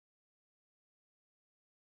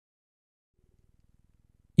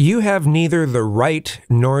You have neither the right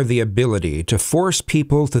nor the ability to force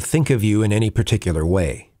people to think of you in any particular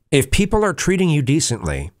way. If people are treating you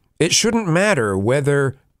decently, it shouldn't matter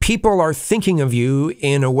whether people are thinking of you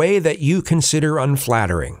in a way that you consider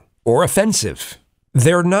unflattering or offensive.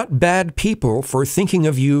 They're not bad people for thinking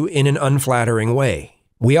of you in an unflattering way.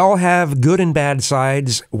 We all have good and bad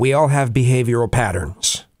sides. We all have behavioral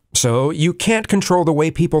patterns. So you can't control the way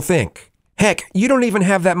people think. Heck, you don't even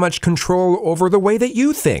have that much control over the way that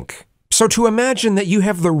you think. So to imagine that you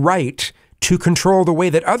have the right to control the way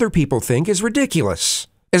that other people think is ridiculous,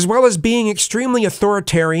 as well as being extremely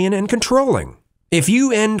authoritarian and controlling. If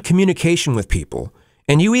you end communication with people,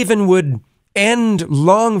 and you even would end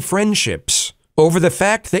long friendships over the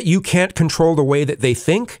fact that you can't control the way that they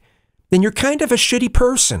think, then you're kind of a shitty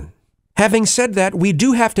person. Having said that, we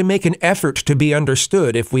do have to make an effort to be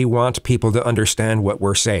understood if we want people to understand what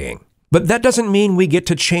we're saying. But that doesn't mean we get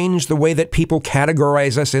to change the way that people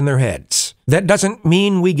categorize us in their heads. That doesn't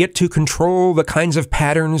mean we get to control the kinds of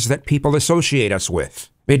patterns that people associate us with.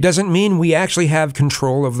 It doesn't mean we actually have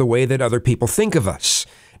control of the way that other people think of us.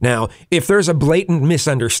 Now, if there's a blatant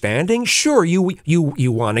misunderstanding, sure, you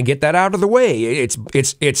want to get that out of the way.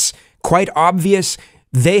 It's quite obvious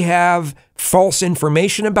they have false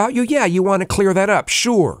information about you. Yeah, you want to clear that up,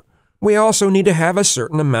 sure. We also need to have a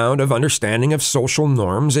certain amount of understanding of social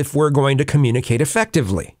norms if we're going to communicate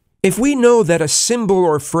effectively. If we know that a symbol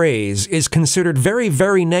or phrase is considered very,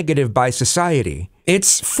 very negative by society,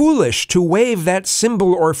 it's foolish to wave that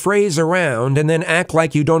symbol or phrase around and then act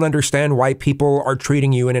like you don't understand why people are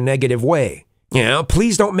treating you in a negative way. You know,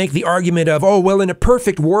 please don't make the argument of, oh, well, in a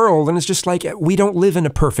perfect world, and it's just like, we don't live in a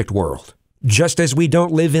perfect world. Just as we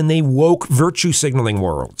don't live in the woke virtue signaling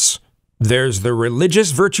worlds. There's the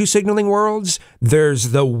religious virtue signaling worlds,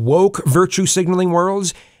 there's the woke virtue signaling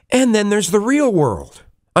worlds, and then there's the real world.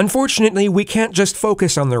 Unfortunately, we can't just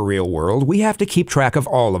focus on the real world. We have to keep track of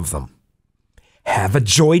all of them. Have a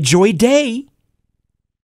joy day!